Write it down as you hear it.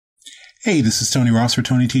Hey, this is Tony Ross for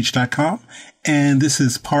TonyTeach.com, and this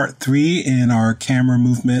is part 3 in our camera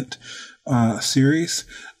movement series.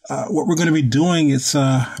 What we're going to be doing is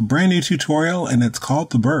a brand new tutorial, and it's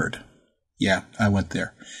called The Bird. Yeah, I went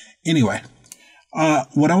there. Anyway,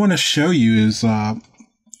 what I want to show you is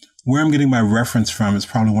where I'm getting my reference from. Is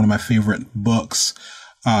probably one of my favorite books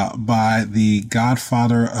by the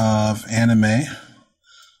godfather of anime,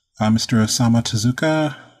 Mr. Osamu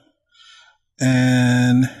Tezuka,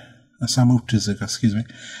 excuse me.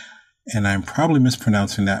 And I'm probably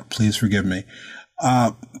mispronouncing that. Please forgive me.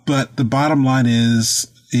 But the bottom line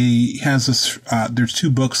is he has this, there's 2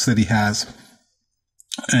 books that he has.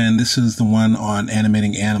 And this is the one on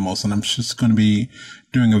animating animals. And I'm just going to be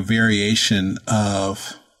doing a variation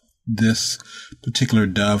of this particular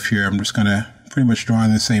dove here. I'm just going to pretty much draw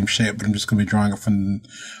in the same shape, but I'm just going to be drawing it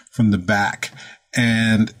from the back.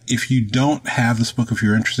 And if you don't have this book, if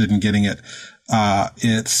you're interested in getting it,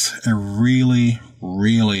 it's a really,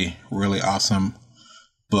 really, really awesome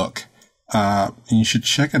book. And you should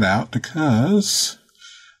check it out because,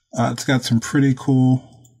 it's got some pretty cool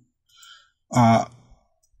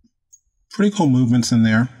movements in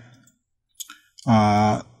there.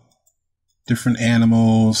 Different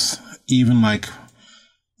animals, even like,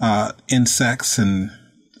 insects, and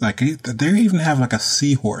like they even have like a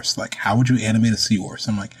seahorse. Like, how would you animate a seahorse?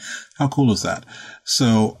 I'm like, how cool is that?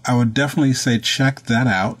 So I would definitely say check that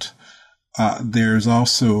out. There's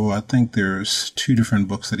also, I think there's 2 different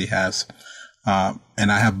books that he has.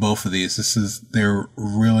 And I have both of these. They're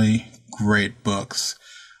really great books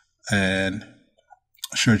and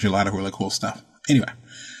shows you a lot of really cool stuff. Anyway,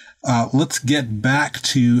 let's get back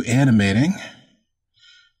to animating.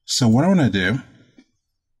 So what I want to do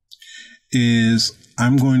is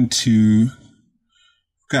I'm going to,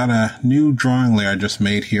 got a new drawing layer I just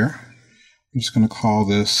made here. I'm just going to call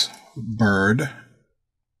this bird.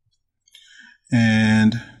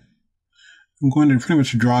 And I'm going to pretty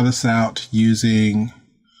much draw this out using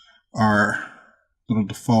our little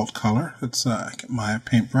default color. Let's get my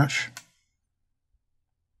paintbrush.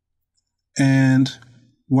 And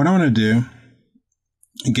what I want to do,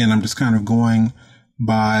 again, I'm just kind of going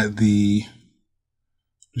by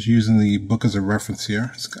just using the book as a reference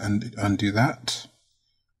here. Let's undo that.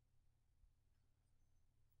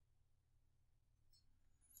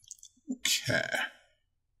 Okay.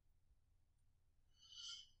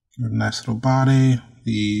 Give it a nice little body,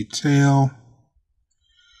 the tail.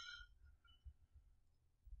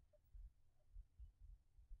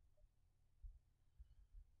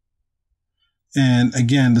 And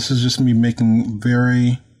again, this is just me making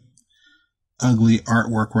very ugly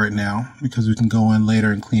artwork right now because we can go in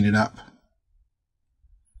later and clean it up.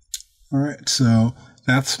 All right, so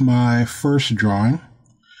that's my first drawing.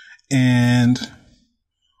 And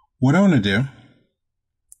what I want to do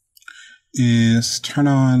is turn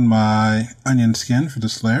on my onion skin for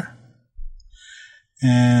this layer.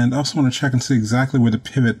 And also want to check and see exactly where the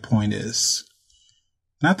pivot point is.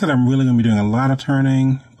 Not that I'm really going to be doing a lot of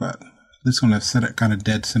turning, but I'm just going to set it kind of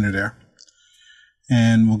dead center there.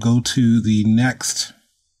 And we'll go to the next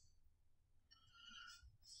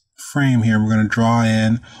frame here. We're going to draw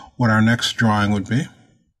in what our next drawing would be.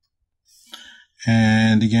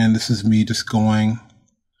 And again, this is me just going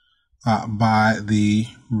by the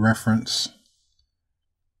reference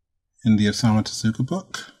in the Osamu Tezuka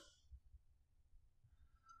book.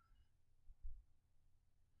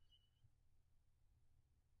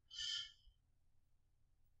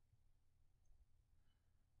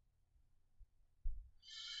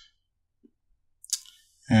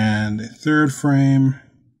 And the third frame,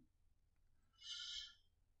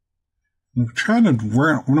 I'm trying to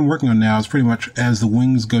work, what I'm working on now is pretty much as the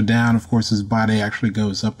wings go down, of course, his body actually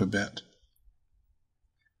goes up a bit.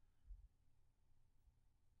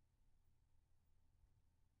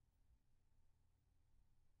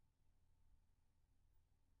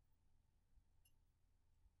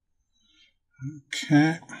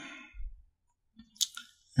 Okay.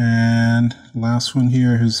 And last one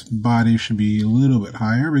here, his body should be a little bit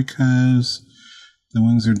higher because the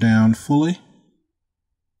wings are down fully.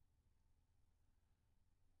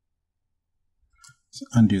 Let's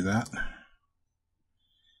undo that.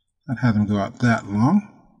 Not have them go out that long.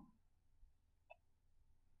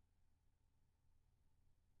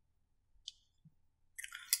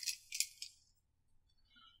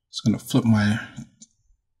 Just going to flip my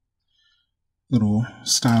little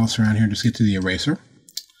stylus around here just to get to the eraser.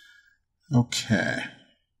 Okay.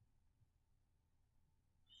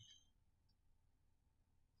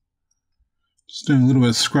 Just doing a little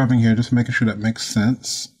bit of scrubbing here, just making sure that makes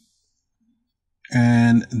sense.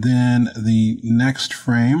 And then the next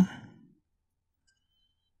frame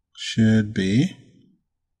should be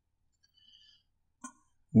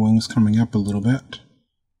wings coming up a little bit.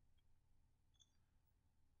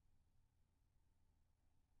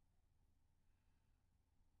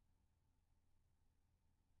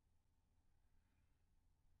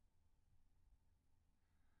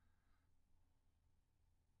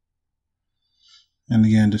 And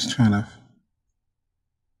again, just trying to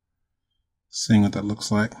seeing what that looks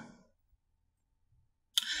like.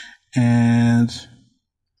 And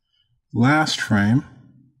last frame,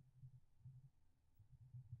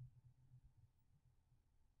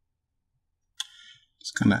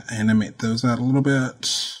 just going to animate those out a little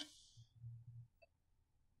bit.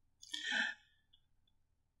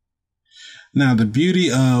 Now, the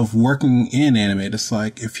beauty of working in Animate is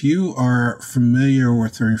like if you are familiar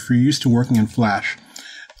with, or if you're used to working in Flash,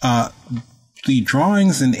 the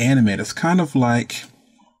drawings in Animate is kind of like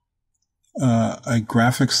a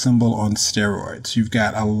graphic symbol on steroids. You've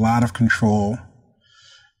got a lot of control.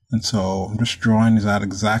 And so I'm just drawing these out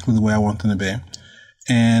exactly the way I want them to be.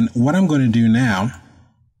 And what I'm going to do now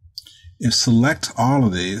is select all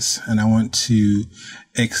of these, and I want to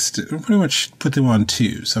pretty much put them on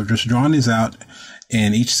 2. So I've just drawn these out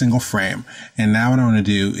in each single frame. And now what I want to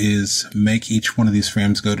do is make each one of these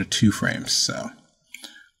frames go to 2 frames. So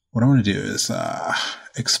what I want to do is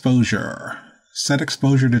exposure, set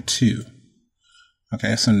exposure to 2.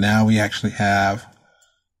 Okay, so now we actually have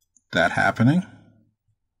that happening.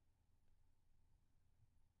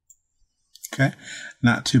 Okay,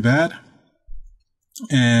 not too bad.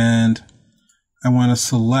 And I want to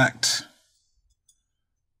select,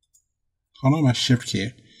 hold on my shift key,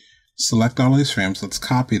 select all of these frames. Let's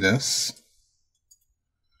copy this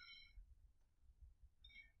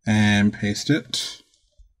and paste it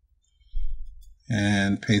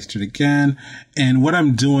and paste it again. And what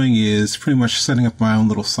I'm doing is pretty much setting up my own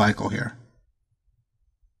little cycle here.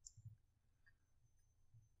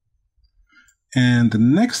 And the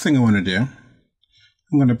next thing I want to do,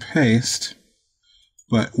 I'm going to paste,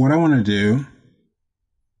 but what I want to do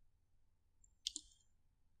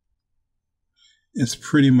is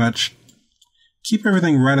pretty much keep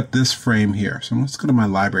everything right at this frame here. So let's go to my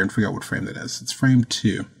library and figure out what frame that is. It's frame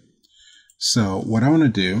 2. So what I want to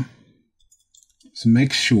do is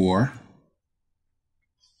make sure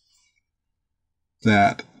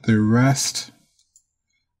that the rest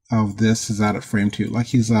of this is out at frame 2.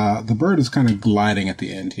 Like the bird is kind of gliding at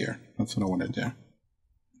the end here. That's what I want to do.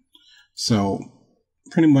 So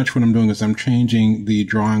pretty much what I'm doing is I'm changing the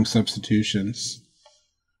drawing substitutions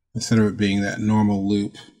instead of it being that normal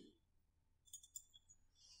loop.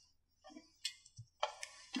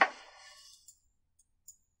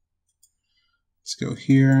 Let's go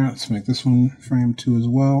here. Let's make this one frame 2 as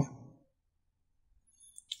well.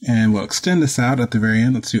 And we'll extend this out at the very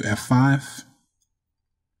end. Let's do F5.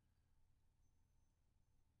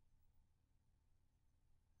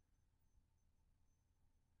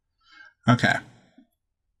 Okay.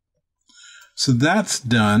 So that's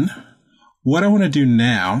done. What I want to do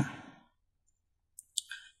now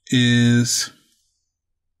is,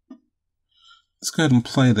 let's go ahead and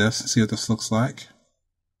play this and see what this looks like.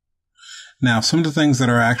 Now, some of the things that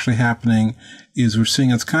are actually happening is we're seeing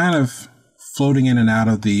it's kind of floating in and out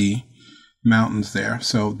of the mountains there.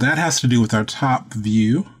 So that has to do with our top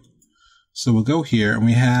view. So we'll go here and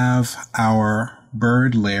we have our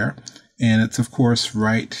bird layer, and it's of course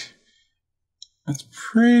right, it's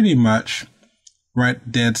pretty much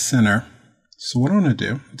right dead center. So what I want to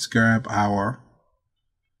do, let's grab our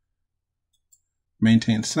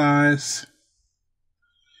maintain size,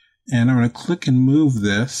 and I'm going to click and move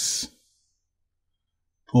this,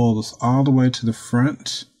 pull this all the way to the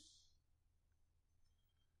front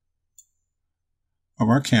of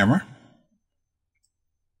our camera.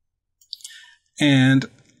 And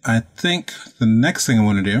I think the next thing I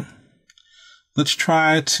want to do, let's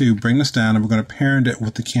try to bring this down, and we're going to parent it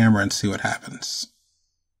with the camera and see what happens.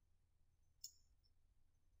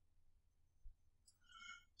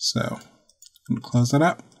 So I'm going to close that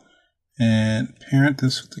up and parent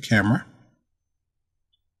this with the camera.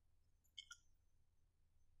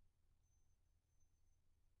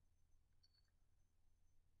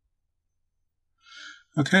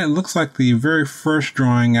 Okay, it looks like the very first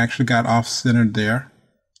drawing actually got off-centered there.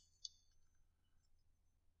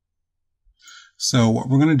 So what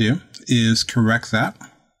we're going to do is correct that.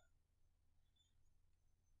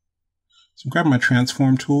 So grab my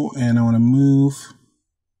transform tool, and I want to move.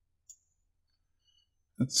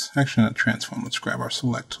 Let's actually not transform. Let's grab our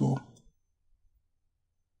select tool.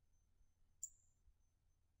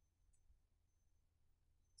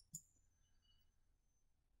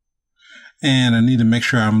 And I need to make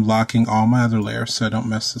sure I'm locking all my other layers so I don't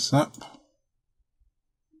mess this up.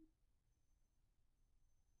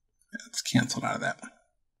 Let's cancel out of that.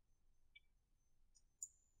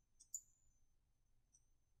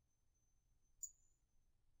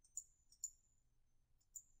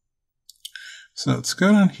 So let's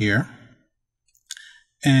go down here.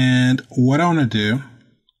 And what I want to do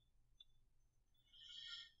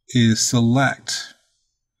is select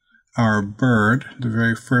our bird, the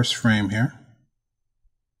very first frame here.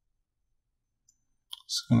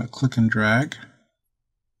 Just going to click and drag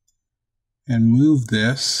and move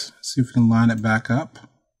this, see if we can line it back up.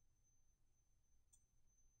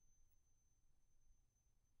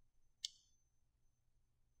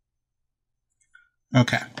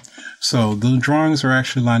 Okay, so the drawings are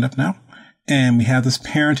actually lined up now, and we have this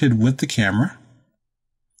parented with the camera.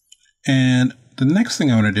 And the next thing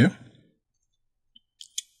I want to do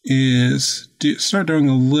is start doing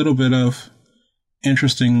a little bit of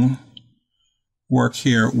interesting work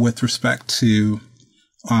here with respect to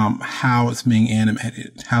how it's being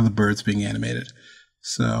animated, how the bird's being animated.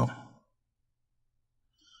 So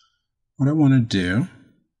what I want to do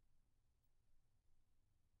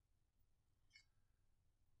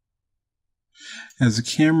as the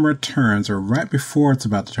camera turns, or right before it's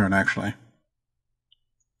about to turn actually,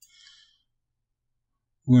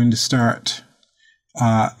 we're going to start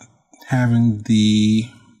having the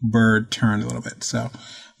bird turn a little bit. So I'm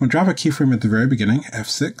going to drop a keyframe at the very beginning,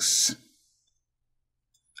 F6,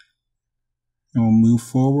 and we'll move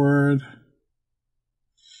forward.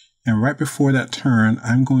 And right before that turn,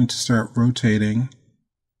 I'm going to start rotating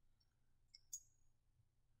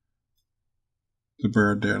the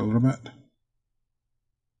bird there a little bit.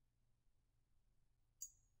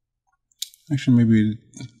 Actually, maybe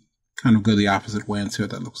kind of go the opposite way and see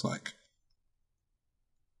what that looks like.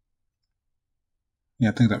 Yeah,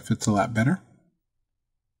 I think that fits a lot better.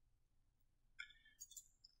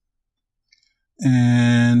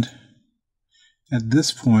 And at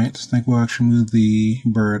this point, I think we'll actually move the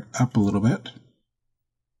bird up a little bit.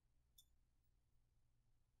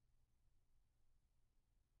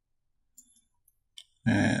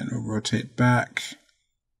 And we'll rotate back,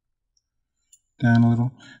 down a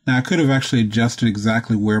little. Now I could have actually adjusted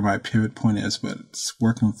exactly where my pivot point is, but it's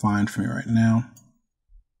working fine for me right now.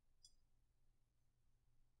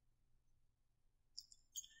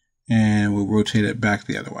 And we'll rotate it back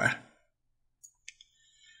the other way.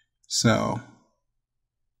 So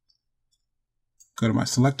go to my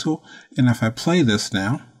select tool, and if I play this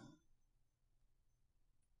now,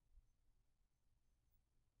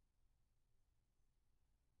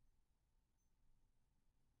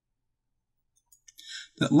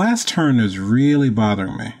 that last turn is really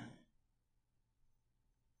bothering me.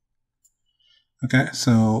 Okay,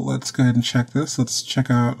 so let's go ahead and check this. Let's check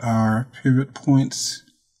out our pivot points.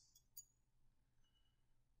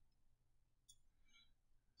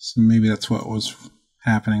 So maybe that's what was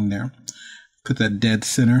happening there. Put that dead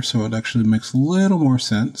center so it actually makes a little more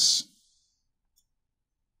sense.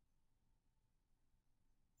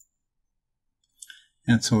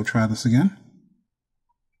 And so we'll try this again.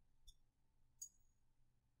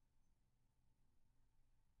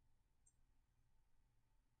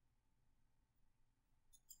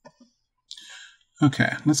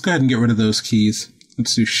 Okay, let's go ahead and get rid of those keys.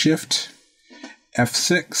 Let's do Shift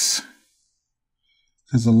F6,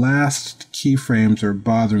 because the last keyframes are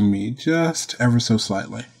bothering me just ever so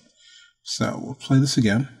slightly. So we'll play this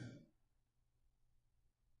again.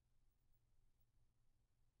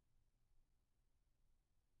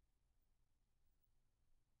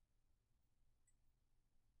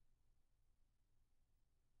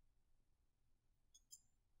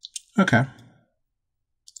 Okay.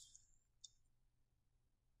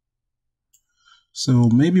 So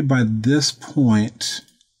maybe by this point,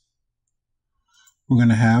 we're going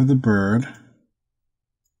to have the bird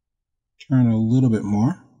turn a little bit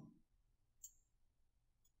more.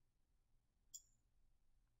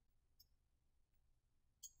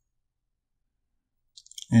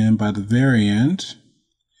 And by the very end,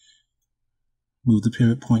 move the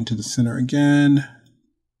pivot point to the center again.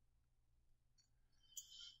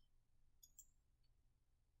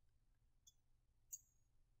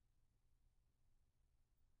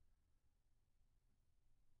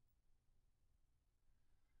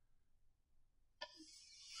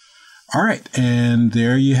 All right, and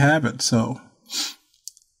there you have it. So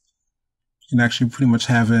you can actually pretty much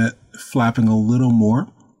have it flapping a little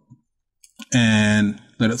more and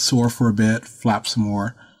let it soar for a bit, flap some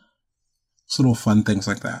more. It's little fun things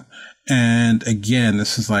like that. And again,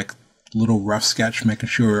 this is like little rough sketch, making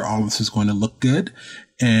sure all this is going to look good.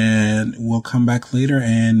 And we'll come back later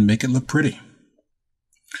and make it look pretty.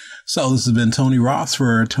 So this has been Tony Ross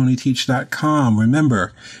for TonyTeach.com.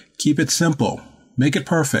 Remember, keep it simple. Make it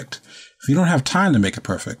perfect. If you don't have time to make it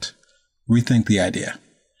perfect, rethink the idea.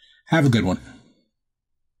 Have a good one.